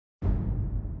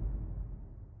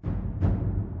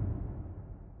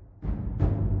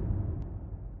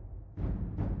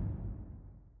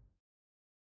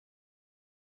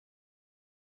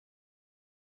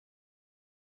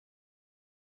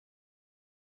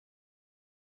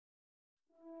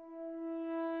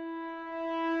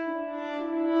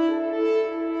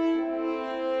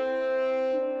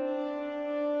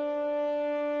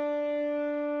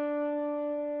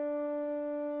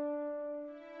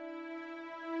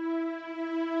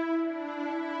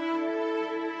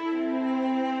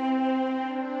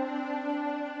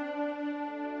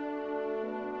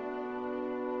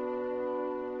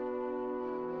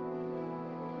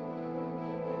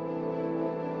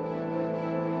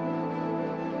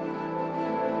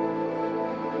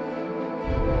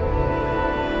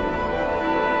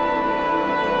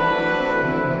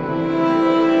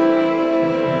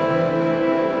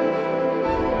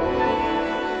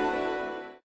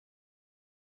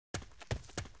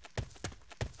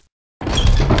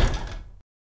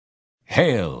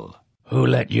Hail! Who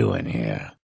let you in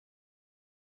here?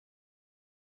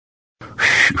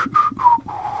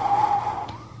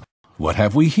 What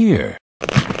have we here?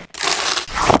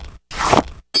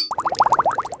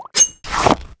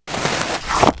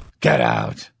 Get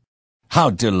out! How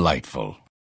delightful.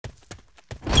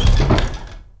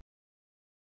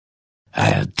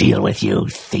 I'll deal with you,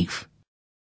 thief.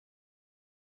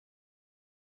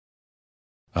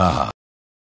 Ah.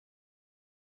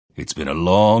 It's been a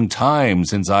long time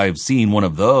since I've seen one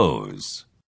of those.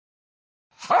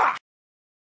 Ha!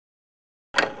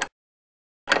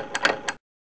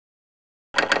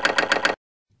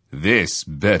 This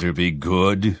better be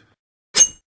good.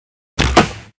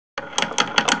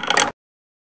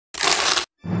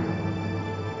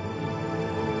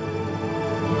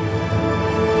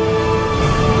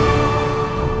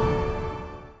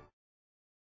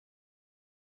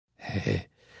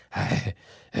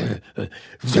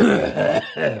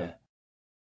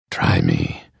 Try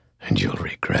me, and you'll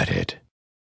regret it.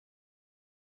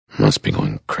 Must be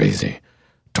going crazy,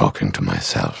 talking to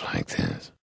myself like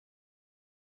this.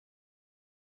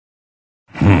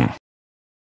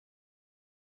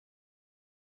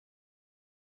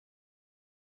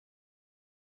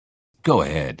 Go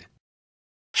ahead.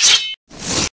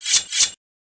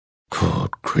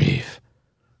 Good grief.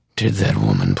 Did that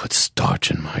woman put starch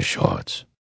in my shorts?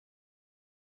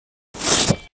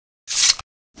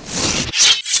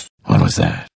 What was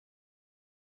that?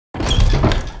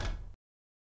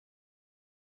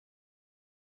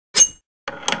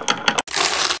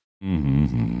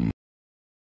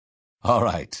 All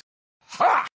right.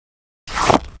 Ha!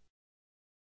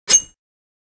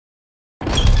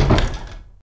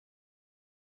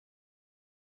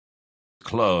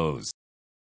 Close.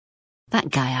 That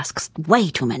guy asks way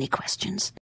too many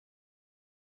questions.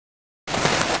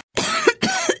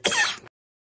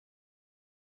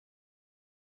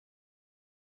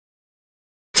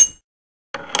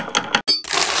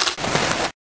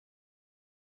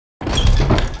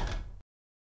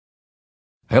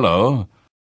 Hello.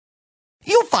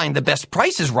 You'll find the best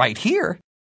prices right here.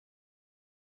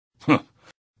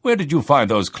 Where did you find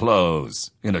those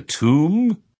clothes? In a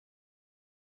tomb?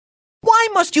 Why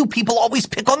must you people always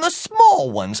pick on the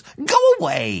small ones? Go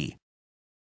away.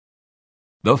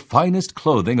 The finest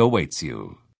clothing awaits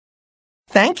you.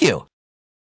 Thank you.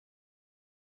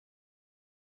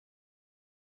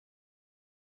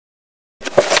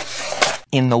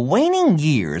 In the waning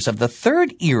years of the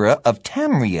third era of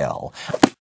Tamriel,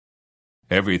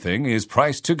 Everything is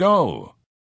priced to go.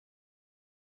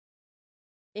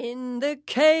 In the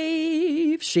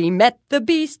cave she met the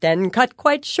beast and cut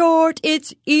quite short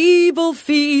its evil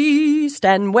feast.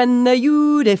 And when the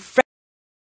youth...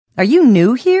 Are you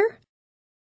new here?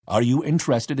 Are you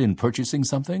interested in purchasing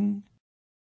something?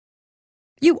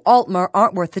 You Altmer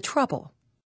aren't worth the trouble.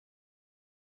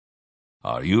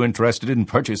 Are you interested in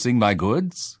purchasing my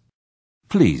goods?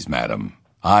 Please, madam,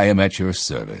 I am at your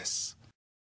service.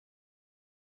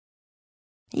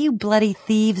 You bloody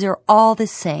thieves are all the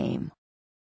same.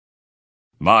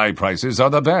 My prices are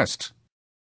the best.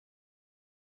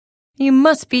 You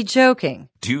must be joking.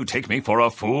 Do you take me for a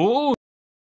fool?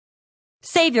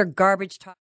 Save your garbage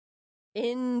talk.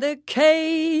 In the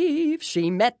cave she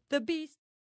met the beast.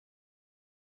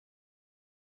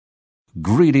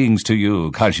 Greetings to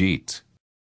you, Khajiit.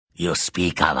 You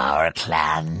speak of our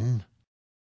clan?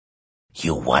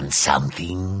 You want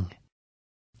something?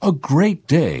 A great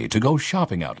day to go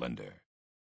shopping, Outlander.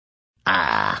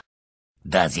 Ah,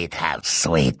 does it have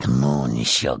sweet moon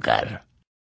sugar?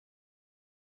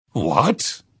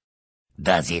 What?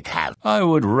 Does it have... I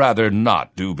would rather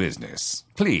not do business.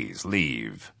 Please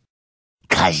leave.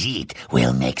 Khajiit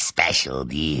will make special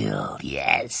deal,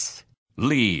 yes.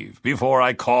 Leave before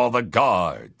I call the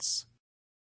guards.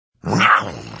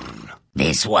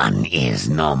 This one is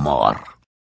no more.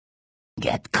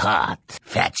 Get caught,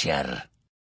 fetcher.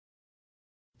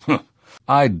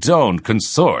 I don't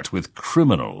consort with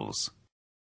criminals.